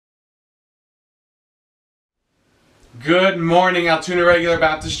Good morning, Altoona Regular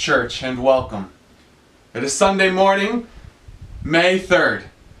Baptist Church, and welcome. It is Sunday morning, May 3rd.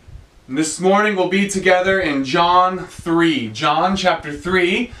 And this morning we'll be together in John 3. John chapter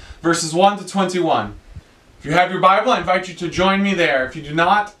 3, verses 1 to 21. If you have your Bible, I invite you to join me there. If you do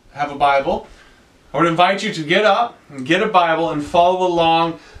not have a Bible, I would invite you to get up and get a Bible and follow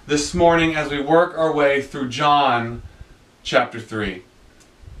along this morning as we work our way through John chapter 3.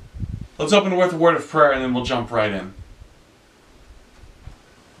 Let's open with a word of prayer and then we'll jump right in.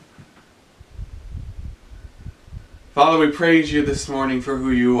 Father, we praise you this morning for who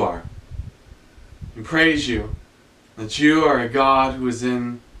you are. We praise you that you are a God who is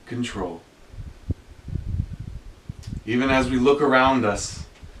in control. Even as we look around us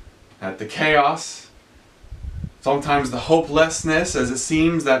at the chaos, sometimes the hopelessness, as it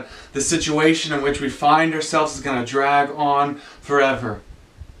seems that the situation in which we find ourselves is going to drag on forever.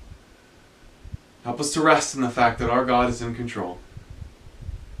 Help us to rest in the fact that our God is in control.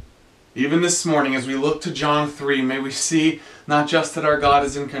 Even this morning, as we look to John 3, may we see not just that our God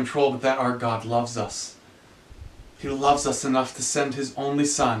is in control, but that our God loves us. He loves us enough to send His only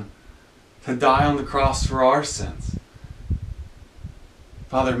Son to die on the cross for our sins.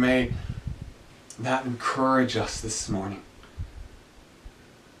 Father, may that encourage us this morning.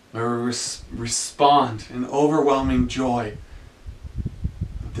 May we respond in overwhelming joy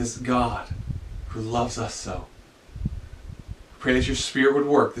with this God who loves us so. Pray that your Spirit would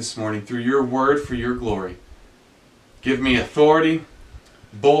work this morning through your word for your glory. Give me authority,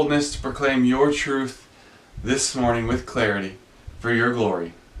 boldness to proclaim your truth this morning with clarity for your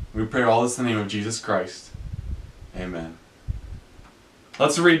glory. We pray all this in the name of Jesus Christ. Amen.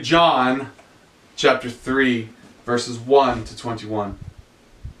 Let's read John chapter 3, verses 1 to 21.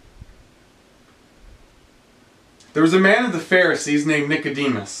 There was a man of the Pharisees named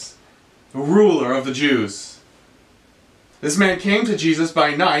Nicodemus, a ruler of the Jews. This man came to Jesus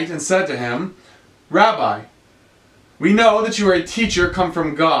by night and said to him, "Rabbi, we know that you are a teacher come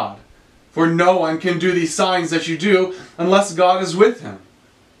from God, for no one can do these signs that you do unless God is with him."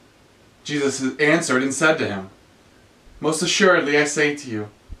 Jesus answered and said to him, "Most assuredly I say to you,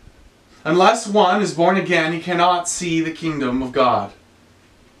 unless one is born again, he cannot see the kingdom of God."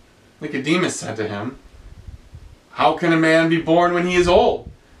 Nicodemus said to him, "How can a man be born when he is old?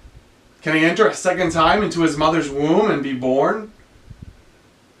 Can he enter a second time into his mother's womb and be born?"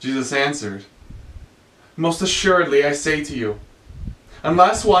 Jesus answered, "Most assuredly I say to you,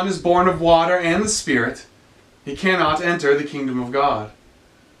 unless one is born of water and the Spirit, he cannot enter the kingdom of God.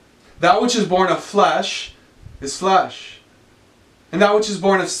 That which is born of flesh is flesh, and that which is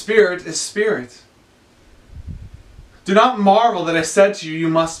born of spirit is spirit. Do not marvel that I said to you, you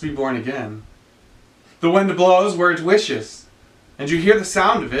must be born again. The wind blows where it wishes, and you hear the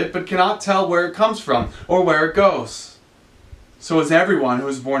sound of it, but cannot tell where it comes from or where it goes. So is everyone who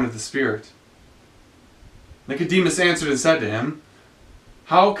is born of the Spirit." Nicodemus answered and said to him,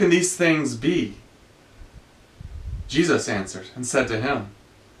 "How can these things be?" Jesus answered and said to him,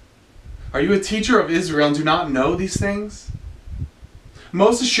 "Are you a teacher of Israel and do not know these things?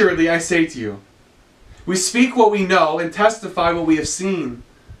 Most assuredly I say to you, we speak what we know and testify what we have seen,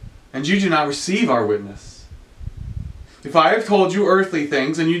 and you do not receive our witness. If I have told you earthly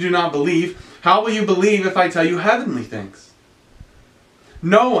things and you do not believe, how will you believe if I tell you heavenly things?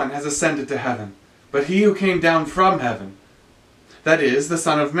 No one has ascended to heaven, but he who came down from heaven, that is, the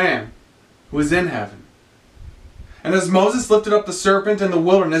Son of Man, who is in heaven. And as Moses lifted up the serpent in the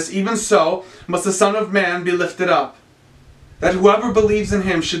wilderness, even so must the Son of Man be lifted up, that whoever believes in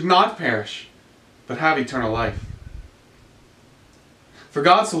him should not perish, but have eternal life. For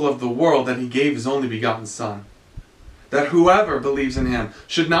God so loved the world that he gave his only begotten Son, that whoever believes in him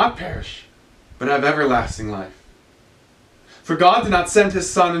should not perish, but have everlasting life. For God did not send his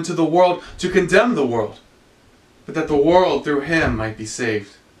Son into the world to condemn the world, but that the world through him might be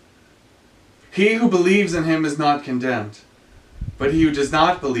saved. He who believes in him is not condemned, but he who does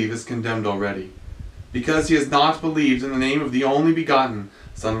not believe is condemned already, because he has not believed in the name of the only begotten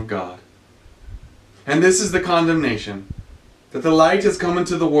Son of God. And this is the condemnation, that the light has come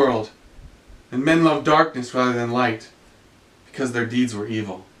into the world, and men love darkness rather than light, because their deeds were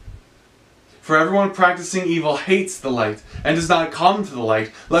evil. For everyone practicing evil hates the light, and does not come to the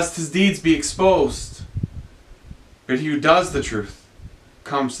light, lest his deeds be exposed. But he who does the truth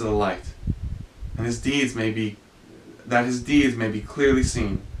comes to the light, and his deeds may be clearly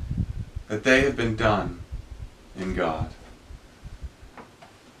seen, that they have been done in God.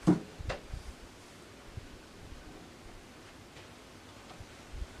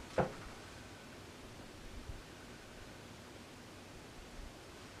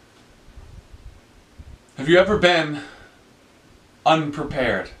 Have you ever been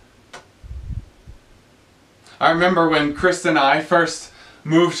unprepared? I remember when Krista and I first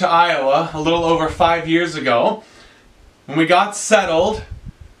moved to Iowa a little over 5 years ago. When we got settled,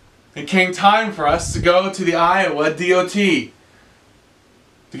 it came time for us to go to the Iowa DOT to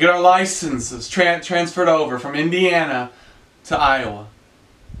get our licenses transferred over from Indiana to Iowa.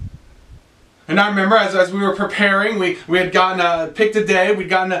 And I remember as we were preparing, we had picked a day, we'd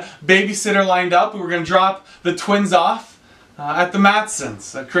gotten a babysitter lined up. We were going to drop the twins off at the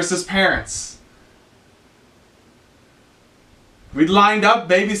Matsons, at Krista's parents. We'd lined up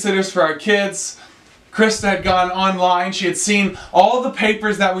babysitters for our kids. Krista had gone online. She had seen all the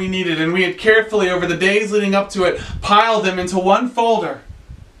papers that we needed, and we had carefully, over the days leading up to it, piled them into one folder.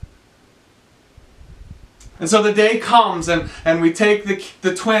 And so the day comes, and we take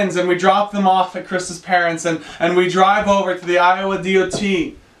the twins and we drop them off at Krista's parents, and we drive over to the Iowa DOT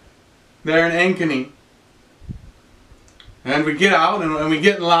there in Ankeny. And we get out and we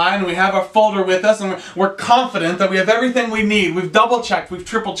get in line, and we have our folder with us, and we're confident that we have everything we need. We've double-checked, we've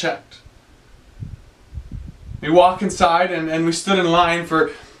triple-checked. We walk inside, and we stood in line for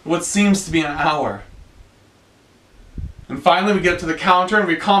what seems to be an hour. And finally we get up to the counter, and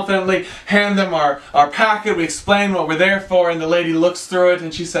we confidently hand them our packet. We explain what we're there for, and the lady looks through it,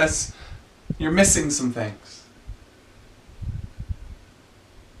 and she says, "You're missing some things."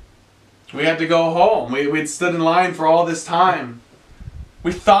 We had to go home. We'd stood in line for all this time.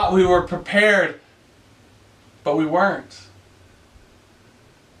 We thought we were prepared, but we weren't.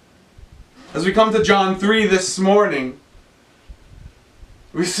 As we come to John 3 this morning,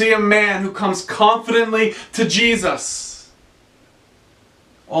 we see a man who comes confidently to Jesus,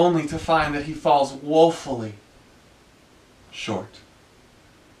 only to find that he falls woefully short.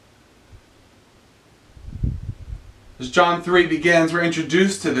 As John 3 begins, we're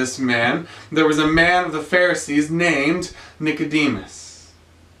introduced to this man. There was a man of the Pharisees named Nicodemus.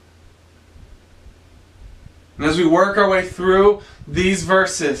 And as we work our way through these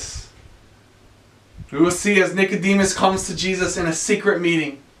verses, we will see as Nicodemus comes to Jesus in a secret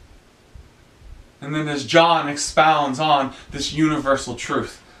meeting, and then as John expounds on this universal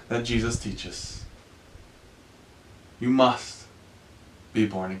truth that Jesus teaches. You must be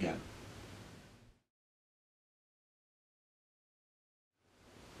born again.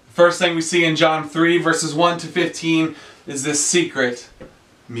 First thing we see in John 3, verses 1 to 15, is this secret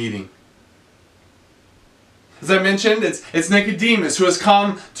meeting. As I mentioned, it's Nicodemus who has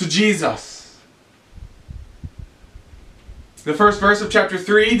come to Jesus. The first verse of chapter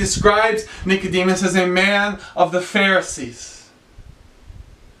 3 describes Nicodemus as a man of the Pharisees.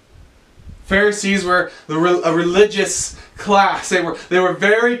 Pharisees were a religious class. They were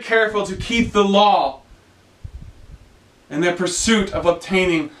very careful to keep the law in their pursuit of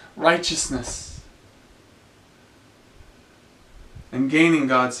obtaining righteousness and gaining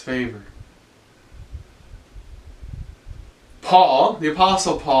God's favor. Paul, the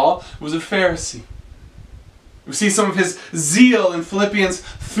Apostle Paul, was a Pharisee. We see some of his zeal in Philippians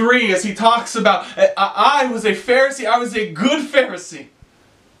 3 as he talks about, I was a Pharisee, I was a good Pharisee.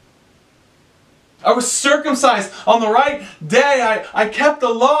 I was circumcised on the right day. I kept the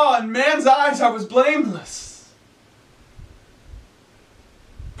law. In man's eyes, I was blameless.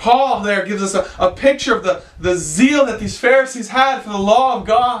 Paul there gives us a picture of the zeal that these Pharisees had for the law of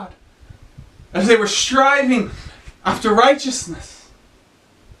God as they were striving after righteousness.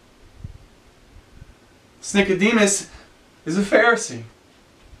 Nicodemus is a Pharisee.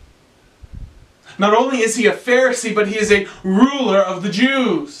 Not only is he a Pharisee, but he is a ruler of the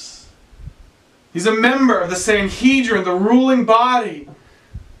Jews. He's a member of the Sanhedrin, the ruling body.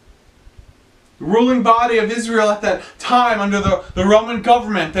 The ruling body of Israel at that time under the Roman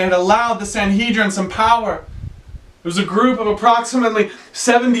government. They had allowed the Sanhedrin some power. It was a group of approximately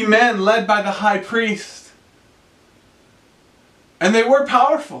 70 men led by the high priest. And they were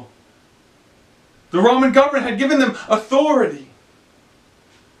powerful. The Roman government had given them authority.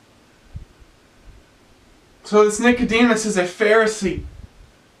 So this Nicodemus is a Pharisee.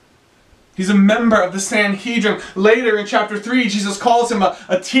 He's a member of the Sanhedrin. Later in chapter 3, Jesus calls him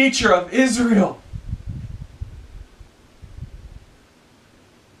a teacher of Israel.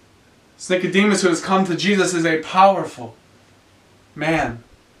 This Nicodemus who has come to Jesus is a powerful man.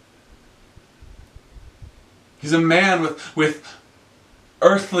 He's a man with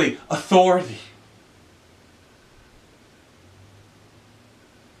earthly authority.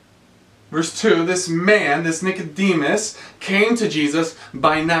 Verse 2, this man, this Nicodemus, came to Jesus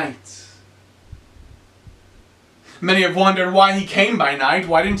by night. Many have wondered why he came by night.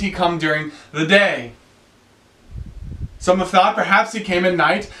 Why didn't he come during the day? Some have thought perhaps he came at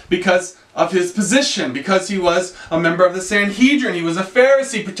night because of his position, because he was a member of the Sanhedrin, he was a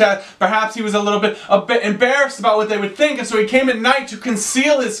Pharisee, perhaps he was a bit embarrassed about what they would think, and so he came at night to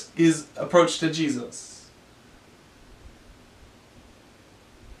conceal his approach to Jesus.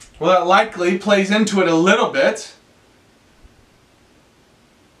 Well, that likely plays into it a little bit.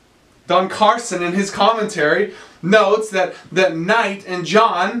 Don Carson, in his commentary, notes that night in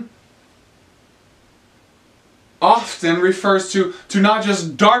John often refers to not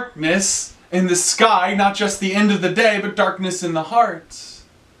just darkness in the sky, not just the end of the day, but darkness in the heart,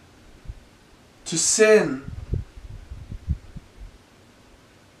 to sin.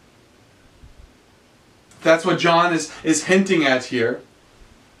 That's what John is hinting at here.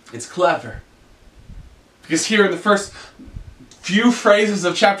 It's clever. Because here in the first few phrases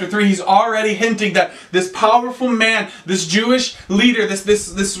of chapter 3, he's already hinting that this powerful man, this Jewish leader,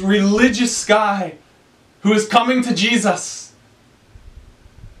 this religious guy who is coming to Jesus,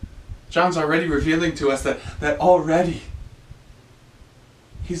 John's already revealing to us that already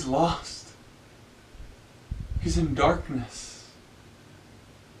he's lost. He's in darkness.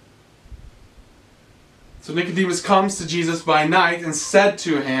 So Nicodemus comes to Jesus by night and said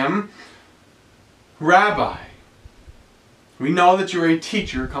to him, Rabbi, we know that you are a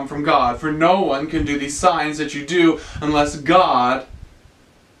teacher come from God, for no one can do these signs that you do unless God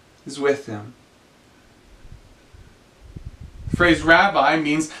is with him. The phrase rabbi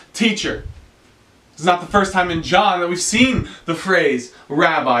means teacher. It's not the first time in John that we've seen the phrase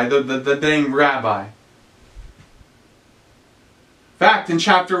rabbi, the name rabbi. In fact, in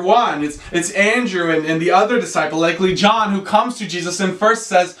chapter 1, it's Andrew and the other disciple, likely John, who comes to Jesus and first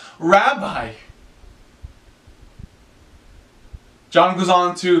says, Rabbi. John goes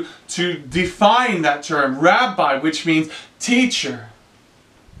on to define that term, rabbi, which means teacher.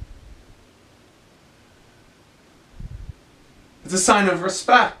 It's a sign of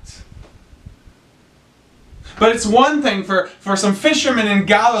respect. But it's one thing for some fishermen in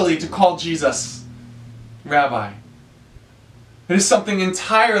Galilee to call Jesus rabbi. It is something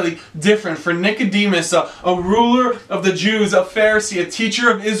entirely different for Nicodemus, a ruler of the Jews, a Pharisee, a teacher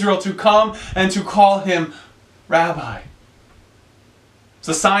of Israel, to come and to call him rabbi. It's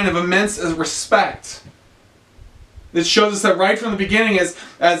a sign of immense respect. It shows us that right from the beginning,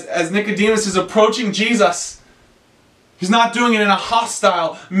 as Nicodemus is approaching Jesus, he's not doing it in a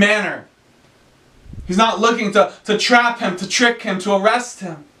hostile manner. He's not looking to trap him, to trick him, to arrest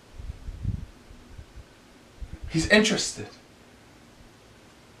him. He's interested.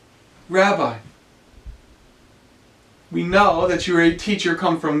 Rabbi, we know that you are a teacher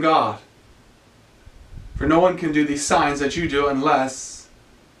come from God. For no one can do these signs that you do unless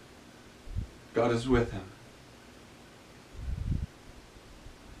God is with him.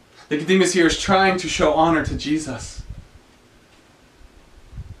 Nicodemus here is trying to show honor to Jesus.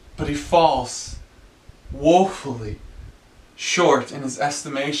 But he falls woefully short in his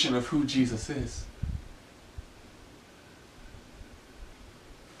estimation of who Jesus is.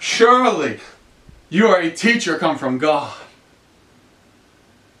 Surely you are a teacher come from God.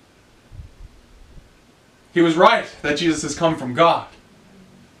 He was right that Jesus has come from God.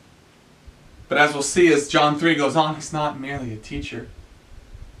 But as we'll see as John 3 goes on, he's not merely a teacher.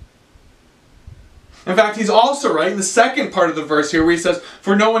 In fact, he's also right in the second part of the verse here where he says,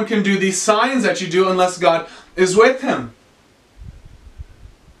 for no one can do these signs that you do unless God is with him.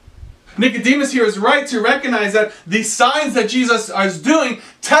 Nicodemus here is right to recognize that the signs that Jesus is doing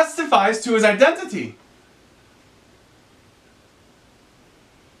testifies to his identity.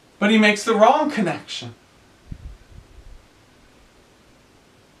 But he makes the wrong connection.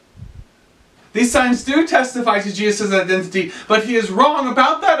 These signs do testify to Jesus' identity, but he is wrong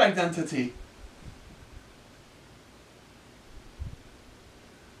about that identity.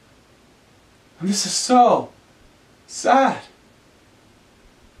 And this is so sad.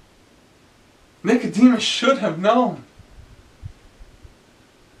 Nicodemus should have known.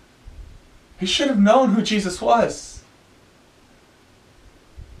 He should have known who Jesus was.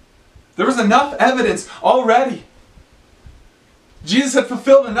 There was enough evidence already. Jesus had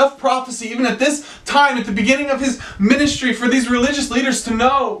fulfilled enough prophecy even at this time, at the beginning of his ministry, for these religious leaders to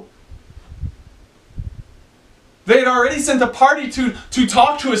know. They had already sent a party to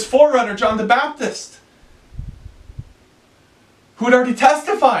talk to his forerunner, John the Baptist, who had already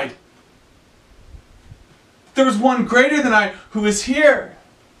testified. There was one greater than I who is here.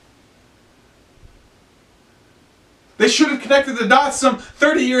 They should have connected the dots some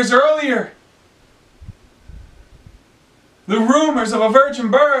 30 years earlier. The rumors of a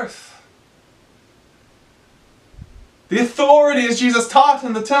virgin birth. The authority as Jesus taught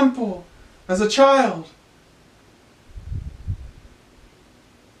in the temple as a child.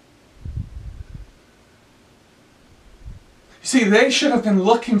 You see, they should have been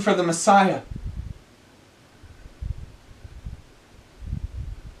looking for the Messiah.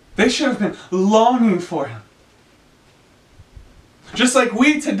 They should have been longing for him. Just like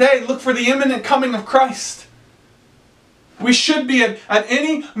we today look for the imminent coming of Christ. We should be at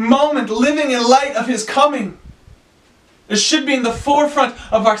any moment living in light of his coming. It should be in the forefront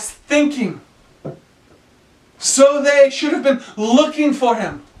of our thinking. So they should have been looking for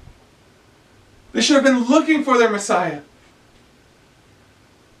him. They should have been looking for their Messiah.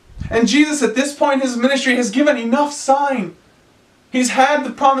 And Jesus at this point in his ministry has given enough sign. He's had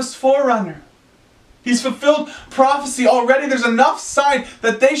the promised forerunner. He's fulfilled prophecy already. There's enough sign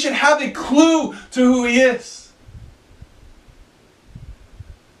that they should have a clue to who he is.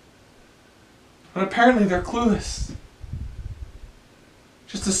 But apparently they're clueless.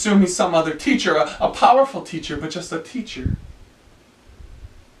 Just assume he's some other teacher, a powerful teacher, but just a teacher.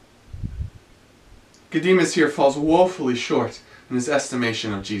 Nicodemus here falls woefully short in his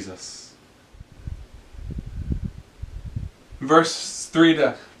estimation of Jesus. Verses 3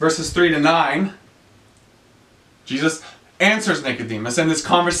 to 9, Jesus answers Nicodemus, and this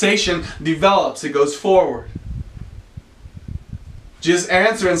conversation develops. It goes forward. Jesus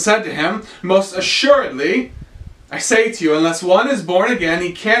answered and said to him, "Most assuredly, I say to you, unless one is born again,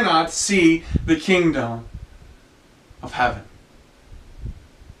 he cannot see the kingdom of heaven."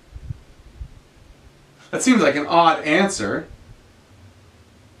 That seems like an odd answer.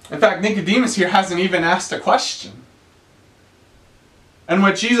 In fact, Nicodemus here hasn't even asked a question. And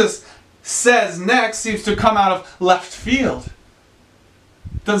what Jesus says next seems to come out of left field.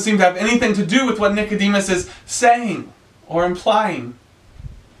 It doesn't seem to have anything to do with what Nicodemus is saying or implying.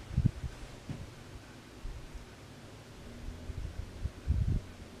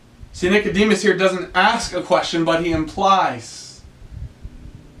 See, Nicodemus here doesn't ask a question, but he implies.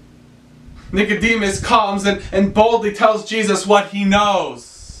 Nicodemus comes and boldly tells Jesus what he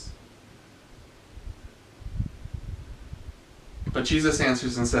knows. But Jesus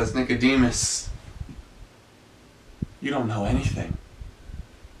answers and says, "Nicodemus, you don't know anything.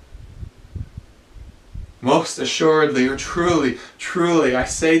 Most assuredly, or truly, truly, I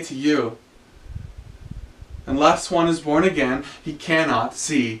say to you, unless one is born again, he cannot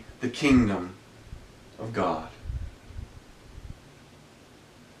see the kingdom of God."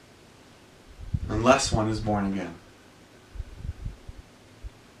 Unless one is born again.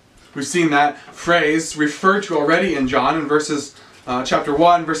 We've seen that phrase referred to already in John in chapter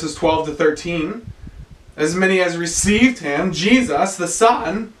 1, verses 12 to 13. As many as received him, Jesus, the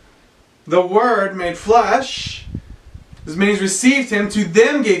Son, the Word made flesh, as many as received him, to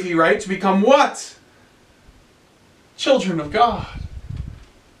them gave he right to become what? Children of God.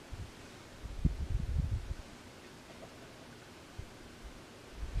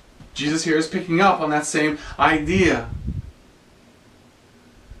 Jesus here is picking up on that same idea.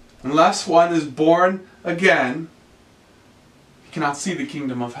 Unless one is born again, he cannot see the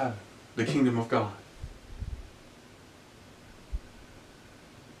kingdom of heaven, the kingdom of God.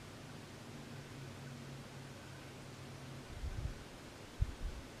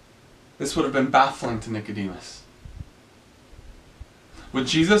 This would have been baffling to Nicodemus. What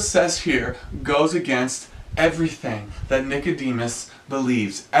Jesus says here goes against everything that Nicodemus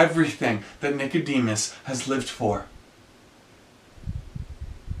believes, everything that Nicodemus has lived for.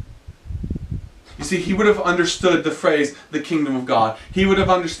 You see, he would have understood the phrase, the kingdom of God. He would have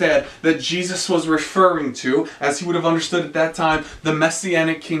understood that Jesus was referring to, as he would have understood at that time, the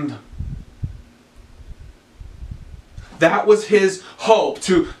Messianic kingdom. That was his hope,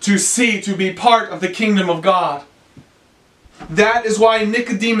 to be part of the kingdom of God. That is why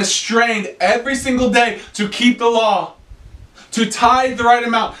Nicodemus strained every single day to keep the law, to tithe the right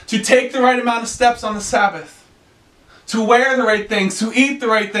amount, to take the right amount of steps on the Sabbath, to wear the right things, to eat the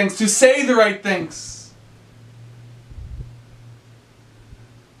right things, to say the right things.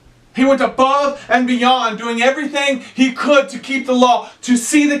 He went above and beyond, doing everything he could to keep the law, to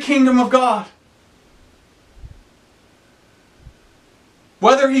see the kingdom of God.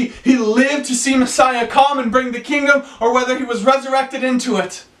 Whether he lived to see Messiah come and bring the kingdom, or whether he was resurrected into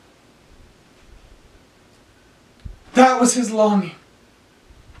it. That was his longing.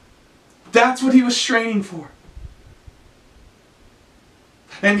 That's what he was straining for.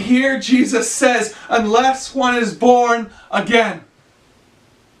 And here Jesus says, unless one is born again.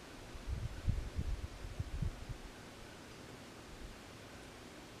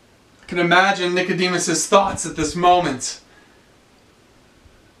 I can imagine Nicodemus' thoughts at this moment.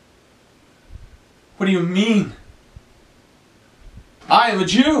 What do you mean? I am a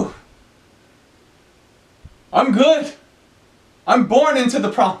Jew. I'm good. I'm born into the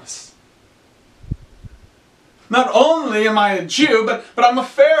promise. not only am I a Jew, but I'm a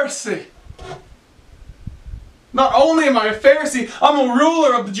Pharisee. Not only am I a Pharisee, I'm a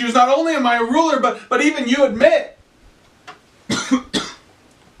ruler of the Jews. Not only am I a ruler, but even you admit,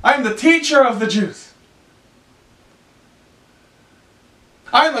 I am the teacher of the Jews.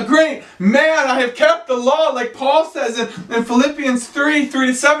 I am a great man. I have kept the law, like Paul says in Philippians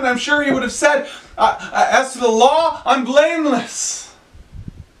 3:3-7. I'm sure he would have said, as to the law, I'm blameless.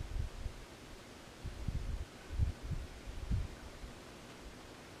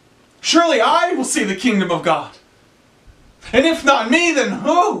 Surely I will see the kingdom of God. And if not me, then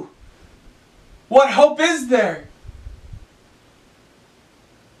who? What hope is there?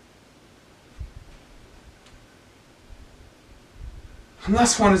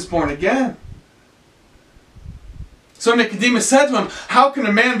 Unless one is born again. So Nicodemus said to him, how can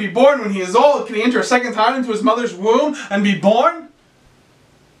a man be born when he is old? Can he enter a second time into his mother's womb and be born?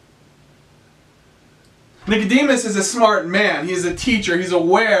 Nicodemus is a smart man. He is a teacher. He's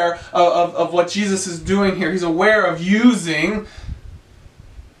aware of what Jesus is doing here. He's aware of using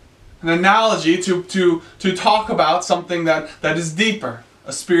an analogy to talk about something that is deeper,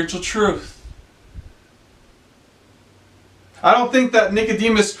 a spiritual truth. I don't think that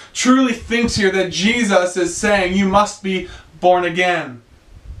Nicodemus truly thinks here that Jesus is saying you must be born again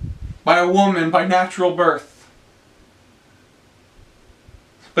by a woman, by natural birth.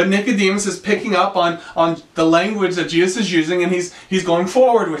 But Nicodemus is picking up on the language that Jesus is using, and he's going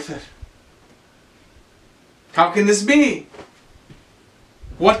forward with it. How can this be?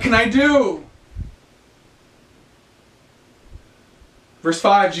 What can I do? Verse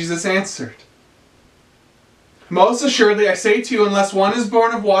 5, Jesus answered, most assuredly, I say to you, unless one is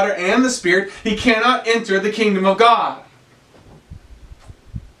born of water and the Spirit, he cannot enter the kingdom of God.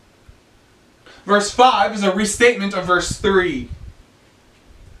 Verse 5 is a restatement of verse 3.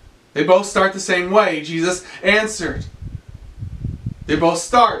 They both start the same way. Jesus answered. They both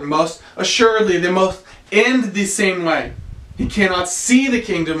start, most assuredly, they both end the same way. He cannot see the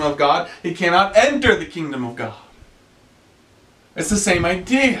kingdom of God. He cannot enter the kingdom of God. It's the same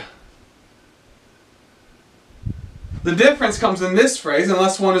idea. The difference comes in this phrase,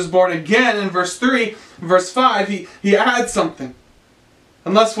 unless one is born again, in verse 3. In verse 5, he adds something.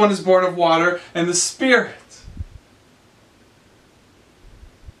 Unless one is born of water and the Spirit.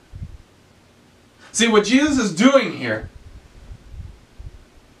 See, what Jesus is doing here,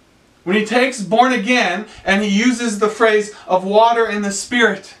 when he takes born again and he uses the phrase of water and the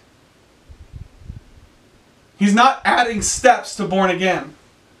Spirit, he's not adding steps to born again.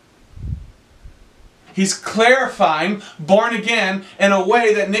 He's clarifying born again in a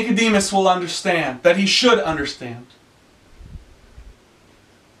way that Nicodemus will understand, that he should understand.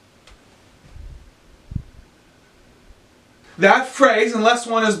 That phrase, unless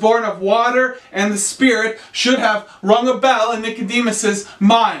one is born of water and the Spirit, should have rung a bell in Nicodemus's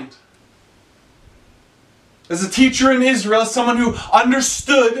mind. As a teacher in Israel, as someone who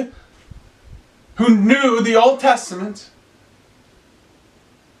understood, who knew the Old Testament,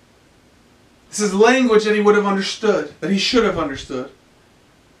 this is language that he would have understood, that he should have understood.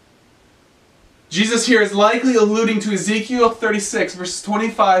 Jesus here is likely alluding to Ezekiel 36, verses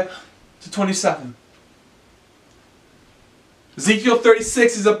 25 to 27. Ezekiel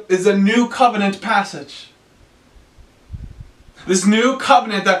 36 is a new covenant passage. This new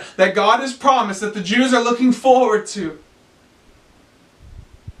covenant that God has promised, that the Jews are looking forward to.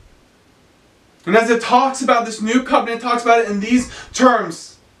 And as it talks about this new covenant, it talks about it in these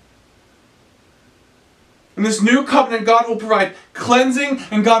terms. In this new covenant, God will provide cleansing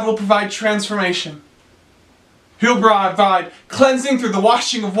and God will provide transformation. He'll provide cleansing through the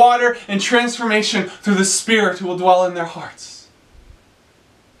washing of water and transformation through the Spirit who will dwell in their hearts.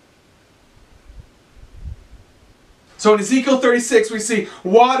 So in Ezekiel 36 we see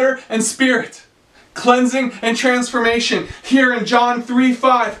water and Spirit, cleansing and transformation. Here in John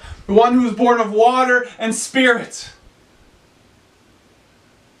 3:5, the one who is born of water and Spirit.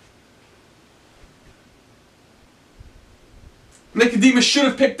 Nicodemus should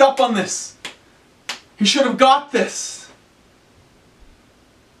have picked up on this. He should have got this.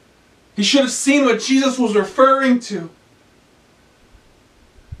 He should have seen what Jesus was referring to.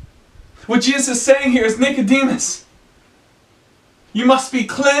 What Jesus is saying here is, Nicodemus, you must be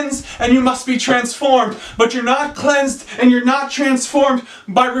cleansed and you must be transformed. But you're not cleansed and you're not transformed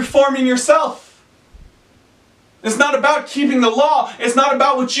by reforming yourself. It's not about keeping the law. It's not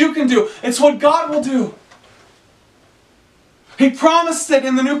about what you can do. It's what God will do. He promised it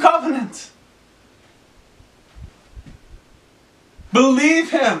in the new covenant.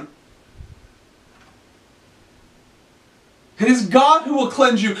 Believe Him. It is God who will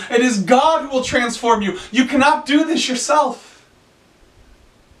cleanse you. It is God who will transform you. You cannot do this yourself.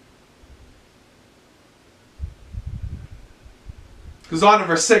 Goes on in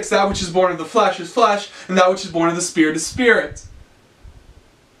verse 6, that which is born of the flesh is flesh, and that which is born of the Spirit is spirit.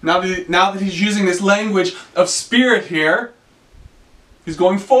 Now that he's using this language of spirit here, he's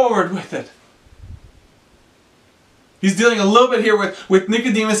going forward with it. He's dealing a little bit here with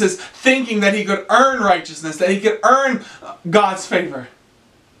Nicodemus' thinking that he could earn righteousness, that he could earn God's favor.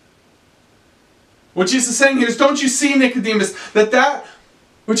 What Jesus is saying here is, don't you see, Nicodemus, that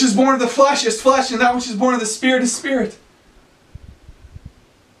which is born of the flesh is flesh, and that which is born of the Spirit is spirit.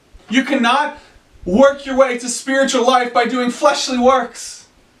 You cannot work your way to spiritual life by doing fleshly works,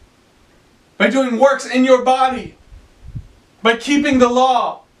 by doing works in your body, by keeping the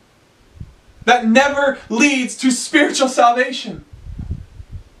law. That never leads to spiritual salvation.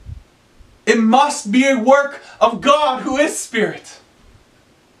 It must be a work of God who is spirit,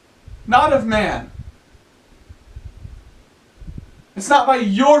 not of man. It's not by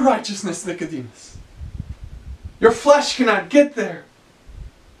your righteousness, Nicodemus. Your flesh cannot get there.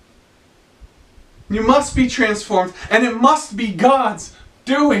 You must be transformed, and it must be God's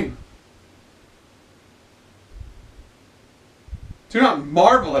doing. Do not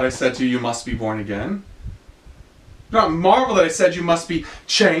marvel that I said to you, you must be born again. Do not marvel that I said you must be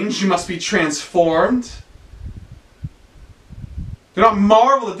changed, you must be transformed. Do not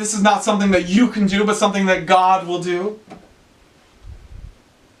marvel that this is not something that you can do, but something that God will do.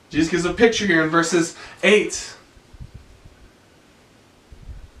 Jesus gives a picture here in verses 8.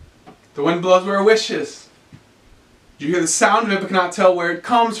 The wind blows where it wishes. You hear the sound of it, but cannot tell where it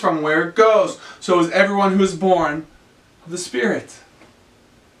comes from, where it goes. So is everyone who is born of the Spirit.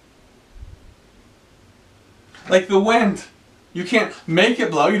 Like the wind. You can't make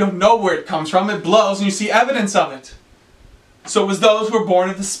it blow. You don't know where it comes from. It blows and you see evidence of it. So is those who are born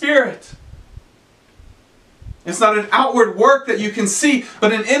of the Spirit. It's not an outward work that you can see,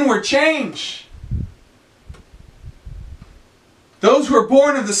 but an inward change. Those who are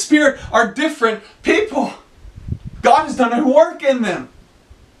born of the Spirit are different people. God has done a work in them.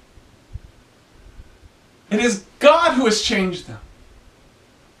 It is God who has changed them,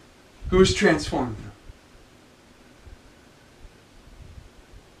 who has transformed them.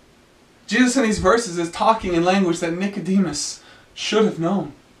 Jesus in these verses is talking in language that Nicodemus should have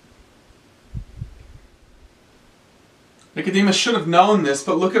known. Nicodemus should have known this,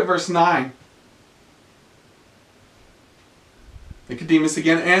 but look at verse 9. Nicodemus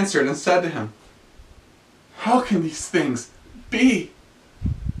again answered and said to him, "How can these things be?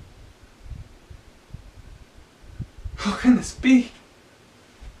 How can this be?"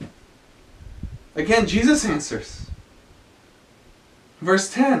 Again, Jesus answers. Verse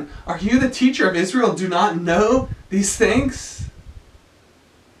 10, "Are you the teacher of Israel? Do not know these things?"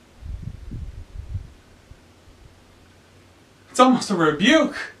 It's almost a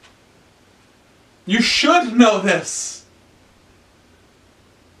rebuke. You should know this.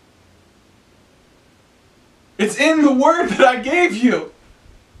 It's in the word that I gave you.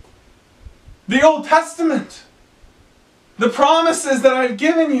 The Old Testament. The promises that I've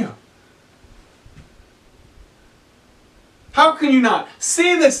given you. How can you not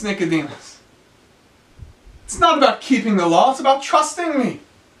see this, Nicodemus? It's not about keeping the law, it's about trusting me.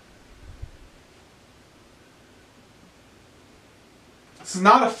 This is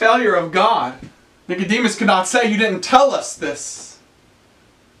not a failure of God. Nicodemus could not say, "You didn't tell us this."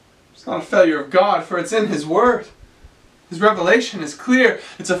 It's not a failure of God, for it's in His Word. His revelation is clear.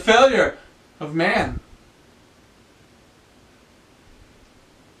 It's a failure of man.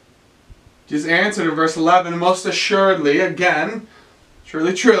 Jesus answered in verse 11, "Most assuredly, again,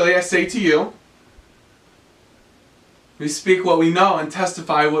 surely, truly, I say to you, we speak what we know and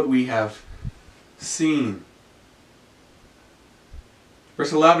testify what we have seen."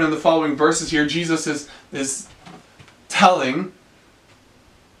 Verse 11 and the following verses here, Jesus is telling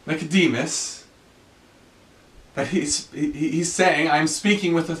Nicodemus that he's saying, "I'm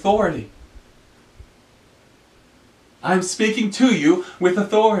speaking with authority. I'm speaking to you with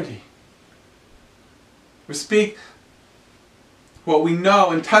authority. We speak what we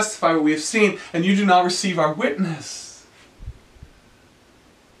know and testify what we have seen, and you do not receive our witness."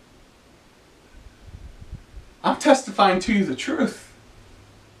 I'm testifying to you the truth.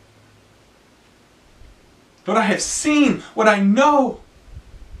 What I have seen, what I know.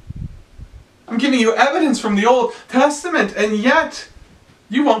 I'm giving you evidence from the Old Testament, and yet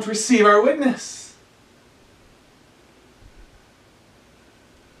you won't receive our witness.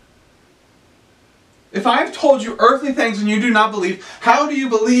 If I have told you earthly things and you do not believe, how will you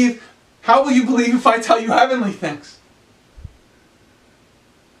believe if I tell you heavenly things?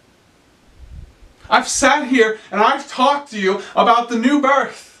 I've sat here and I've talked to you about the new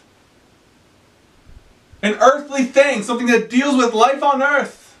birth. An earthly thing, something that deals with life on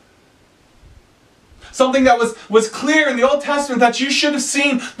earth. Something that was clear in the Old Testament that you should have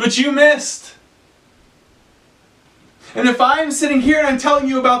seen, but you missed. And if I'm sitting here and I'm telling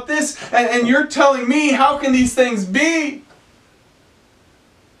you about this, and you're telling me, how can these things be?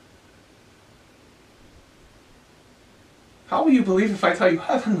 How will you believe if I tell you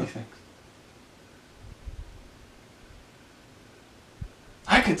heavenly things?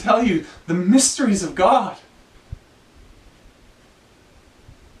 I could tell you the mysteries of God.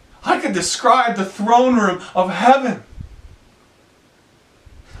 I could describe the throne room of heaven.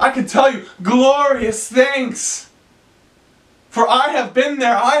 I could tell you glorious things. For I have been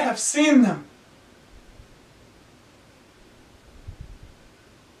there, I have seen them.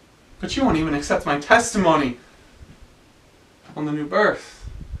 But you won't even accept my testimony on the new birth.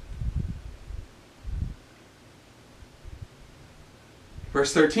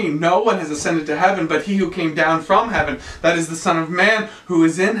 Verse 13, no one has ascended to heaven but he who came down from heaven, that is the Son of Man who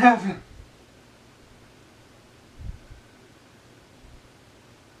is in heaven.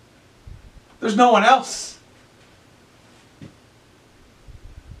 There's no one else.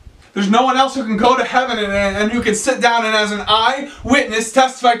 There's no one else who can go to heaven and who can sit down and as an eyewitness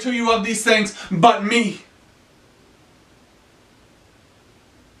testify to you of these things but me.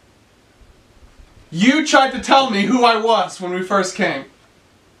 You tried to tell me who I was when we first came.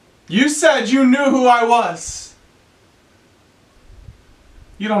 You said you knew who I was.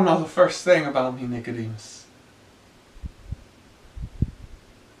 You don't know the first thing about me, Nicodemus.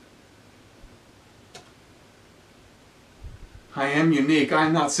 I am unique. I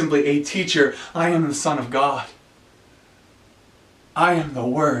am not simply a teacher. I am the Son of God. I am the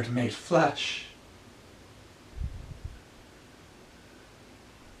Word made flesh.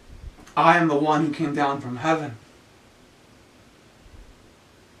 I am the one who came down from heaven.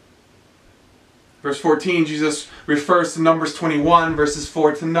 Verse 14, Jesus refers to Numbers 21, verses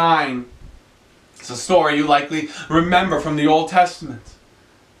 4 to 9. It's a story you likely remember from the Old Testament.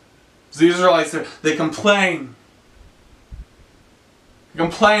 The Israelites, they complain. They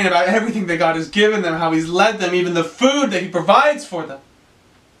complain about everything that God has given them, how He's led them, even the food that He provides for them.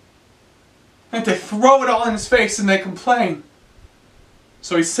 And they throw it all in His face and they complain.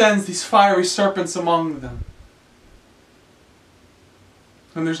 So He sends these fiery serpents among them.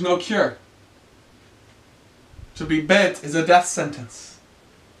 And there's no cure. To be bit is a death sentence.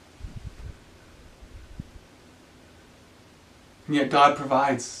 And yet God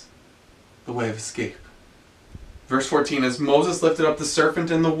provides the way of escape. Verse 14, as Moses lifted up the serpent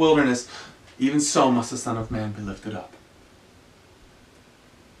in the wilderness, even so must the Son of Man be lifted up.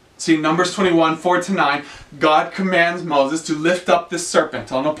 See, Numbers 21, 4 to 9, God commands Moses to lift up this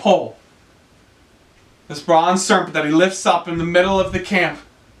serpent on a pole. This bronze serpent that he lifts up in the middle of the camp.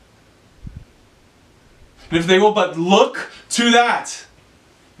 And if they will but look to that,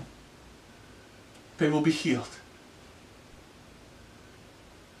 they will be healed.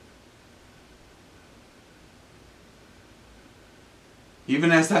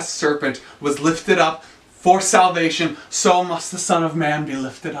 Even as that serpent was lifted up for salvation, so must the Son of Man be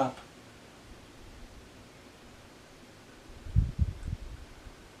lifted up.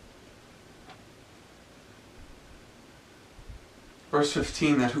 Verse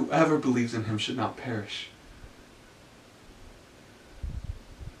 15, that whoever believes in Him should not perish,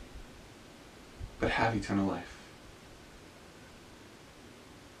 but have eternal life.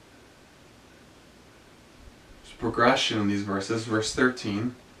 There's progression in these verses. Verse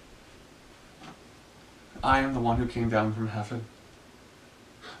 13, I am the one who came down from heaven.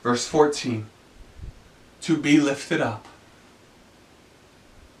 Verse 14, to be lifted up.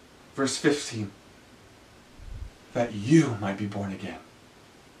 Verse 15, that you might be born again.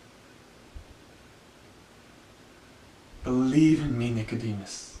 Believe in me,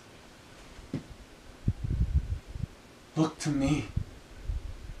 Nicodemus. Look to me.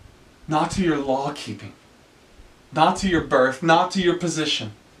 Not to your law keeping. Not to your birth. Not to your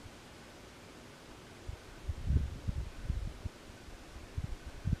position.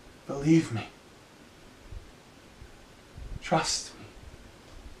 Believe me. Trust me.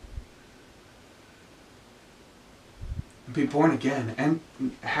 And be born again and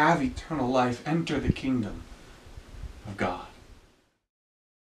have eternal life. Enter the kingdom of God.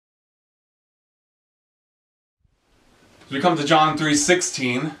 As we come to John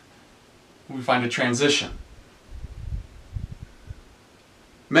 3:16, we find a transition.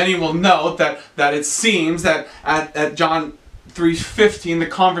 Many will note that it seems that at John 3:15, the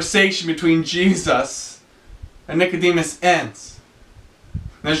conversation between Jesus and Nicodemus ends.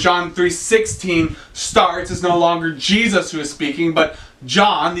 And as John 3:16 starts, it's no longer Jesus who is speaking, but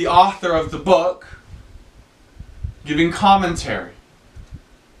John, the author of the book, giving commentary.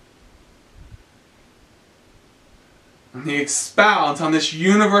 And he expounds on this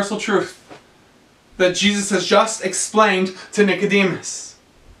universal truth that Jesus has just explained to Nicodemus.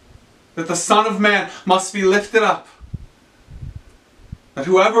 That the Son of Man must be lifted up. That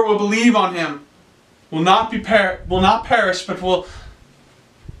whoever will believe on him will not perish, but will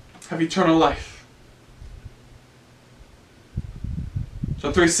have eternal life.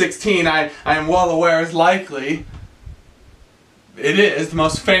 So 3:16, I am well aware, is likely, it is the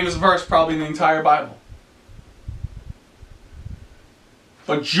most famous verse probably in the entire Bible.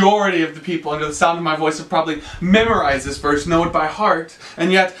 Majority of the people under the sound of my voice have probably memorized this verse, know it by heart,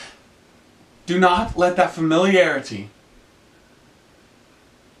 and yet do not let that familiarity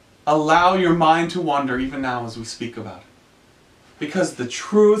allow your mind to wander even now as we speak about it. Because the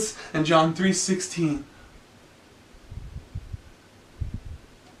truths in John 3:16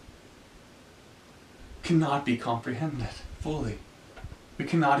 cannot be comprehended fully. We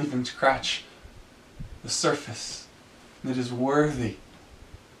cannot even scratch the surface. It is worthy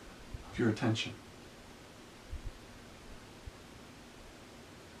of your attention.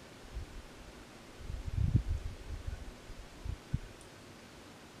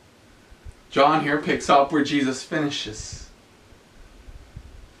 John here picks up where Jesus finishes.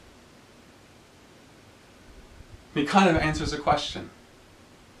 He kind of answers a question.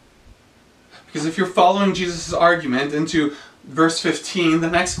 Because if you're following Jesus' argument into verse 15, the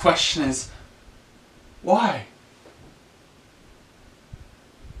next question is, why?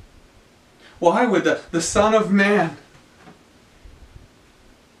 Why would the Son of Man,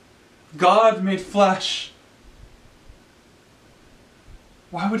 God made flesh,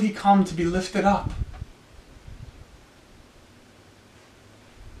 why would he come to be lifted up?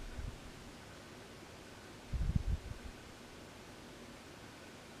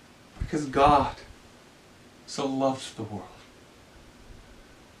 Because God so loved the world.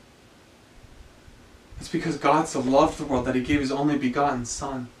 It's because God so loved the world that he gave his only begotten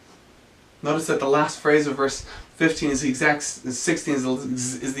Son. Notice that the last phrase of verse 15 is the exact, 16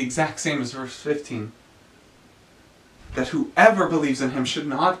 is the exact same as verse 15. That whoever believes in him should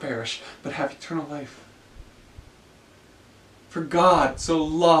not perish, but have eternal life. For God so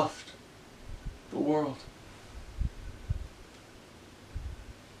loved the world.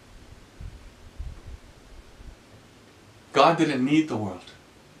 God didn't need the world.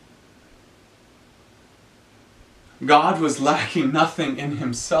 God was lacking nothing in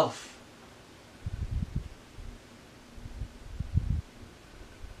himself.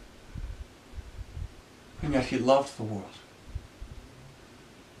 And yet he loved the world.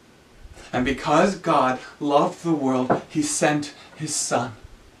 And because God loved the world, he sent his Son.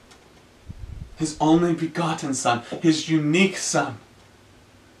 His only begotten Son. His unique Son.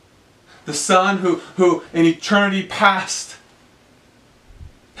 The Son who in eternity past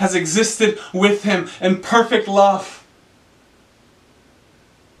has existed with him in perfect love.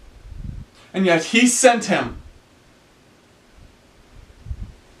 And yet he sent him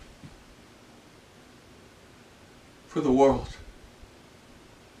for the world.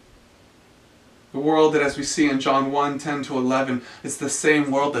 The world that, as we see in John 1:10-11, is the same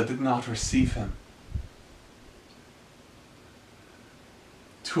world that did not receive him.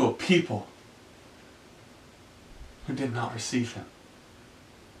 To a people who did not receive him.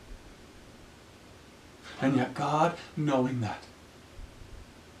 And yet God, knowing that,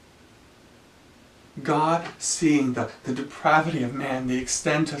 God seeing the depravity of man, the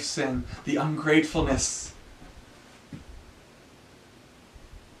extent of sin, the ungratefulness,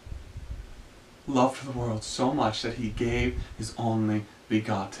 loved the world so much that he gave his only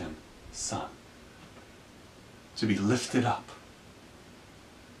begotten Son to be lifted up,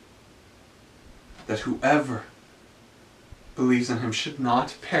 that whoever believes in him should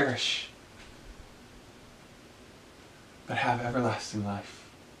not perish, but have everlasting life.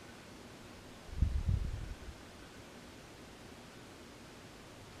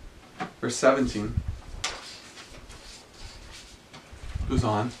 Verse 17 goes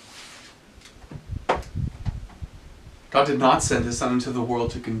on. God did not send his Son into the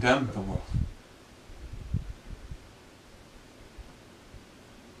world to condemn the world,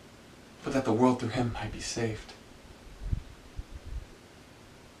 but that the world through him might be saved.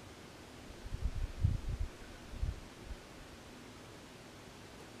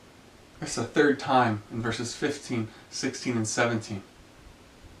 It's the third time in verses 15, 16, and 17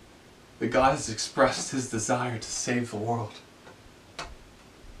 that God has expressed his desire to save the world.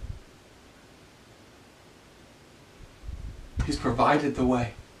 He's provided the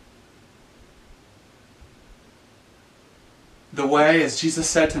way. The way, as Jesus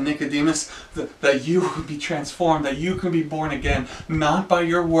said to Nicodemus, that you can be transformed, that you can be born again, not by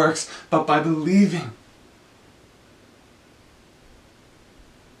your works, but by believing.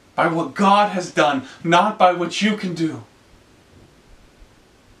 By what God has done, not by what you can do.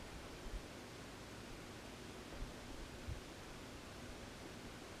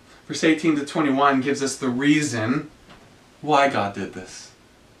 Verse 18 to 21 gives us the reason why God did this.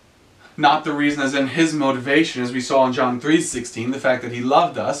 Not the reason as in His motivation, as we saw in John 3:16, the fact that He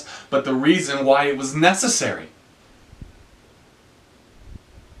loved us, but the reason why it was necessary.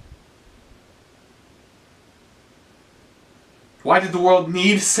 Why did the world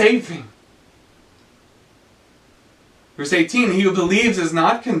need saving? Verse 18, he who believes is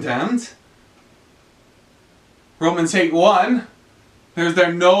not condemned. Romans 8:1, there's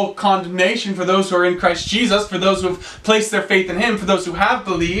there no condemnation for those who are in Christ Jesus, for those who have placed their faith in Him, for those who have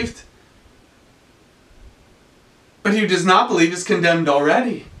believed. But he who does not believe is condemned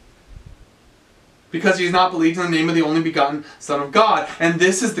already, because he has not believed in the name of the only begotten Son of God. And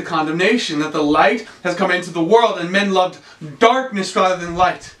this is the condemnation, that the light has come into the world, and men loved darkness rather than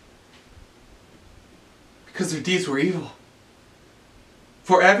light, because their deeds were evil.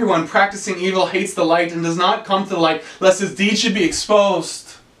 For everyone practicing evil hates the light and does not come to the light, lest his deeds should be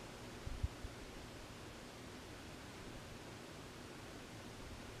exposed.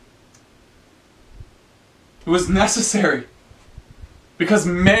 It was necessary because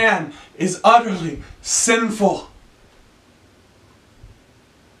man is utterly sinful.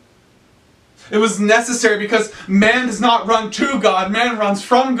 It was necessary because man does not run to God, man runs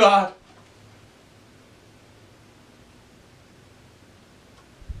from God.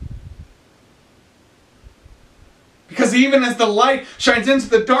 Because even as the light shines into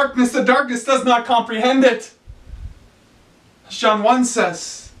the darkness does not comprehend it. As John 1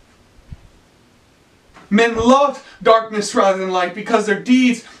 says, men loved darkness rather than light because their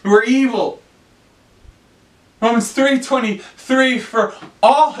deeds were evil. Romans 3:23, for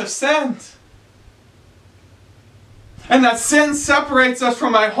all have sinned. And that sin separates us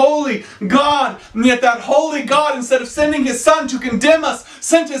from a holy God. And yet that holy God, instead of sending His Son to condemn us,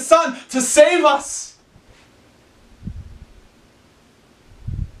 sent His Son to save us.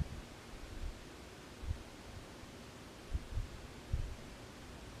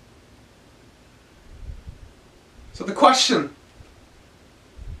 So the question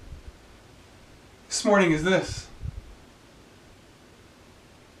this morning is this: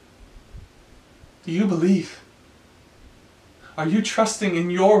 do you believe? Are you trusting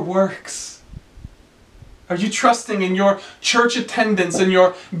in your works? Are you trusting in your church attendance and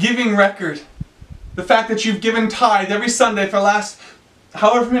your giving record? The fact that you've given tithe every Sunday for the last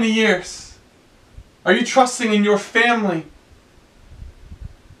however many years? Are you trusting in your family?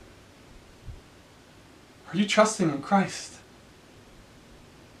 Are you trusting in Christ?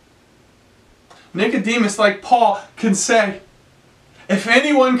 Nicodemus, like Paul, can say, if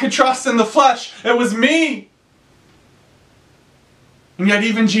anyone could trust in the flesh, it was me. And yet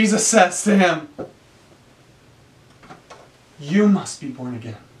even Jesus says to him, you must be born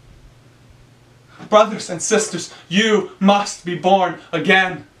again. Brothers and sisters, you must be born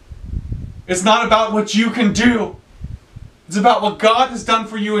again. It's not about what you can do. It's about what God has done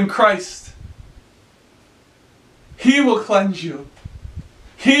for you in Christ. He will cleanse you.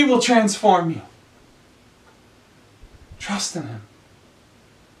 He will transform you. Trust in Him.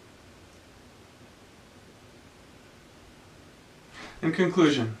 In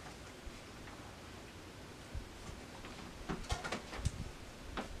conclusion,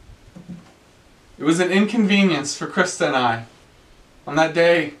 it was an inconvenience for Krista and I on that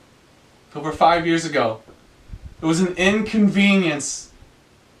day over 5 years ago. It was an inconvenience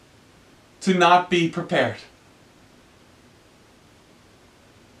to not be prepared.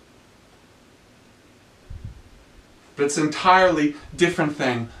 But it's an entirely different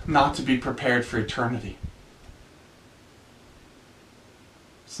thing not to be prepared for eternity.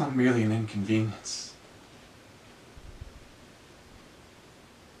 It's not merely an inconvenience.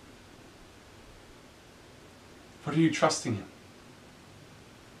 What are you trusting in?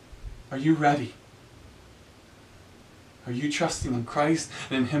 Are you ready? Are you trusting in Christ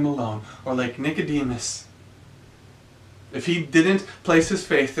and in Him alone? Or like Nicodemus, if he didn't place his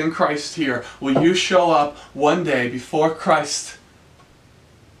faith in Christ here, will you show up one day before Christ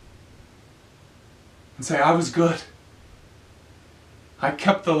and say, I was good. I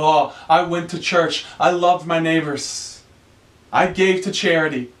kept the law. I went to church. I loved my neighbors. I gave to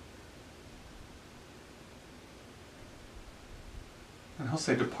charity. And He'll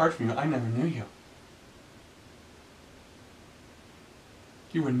say, depart from you. I never knew you.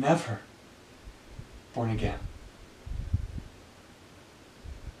 You were never born again.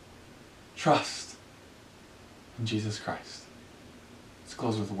 Trust in Jesus Christ. Let's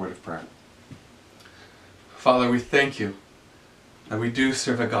close with a word of prayer. Father, we thank you that we do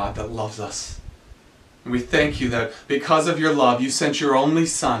serve a God that loves us. And we thank you that because of your love, you sent your only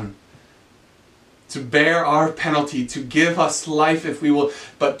Son to bear our penalty, to give us life if we will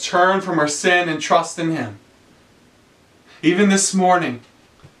but turn from our sin and trust in him. Even this morning,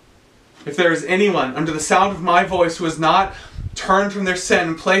 if there is anyone under the sound of my voice who has not turned from their sin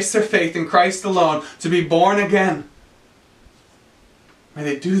and placed their faith in Christ alone to be born again, may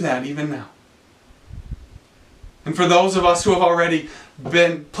they do that even now. And for those of us who have already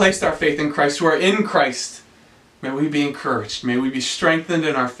placed our faith in Christ, who are in Christ, may we be encouraged. May we be strengthened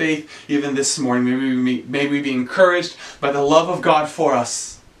in our faith even this morning. May we be encouraged by the love of God for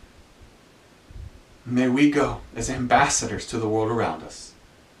us. May we go as ambassadors to the world around us.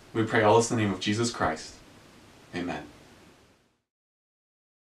 We pray all this in the name of Jesus Christ. Amen.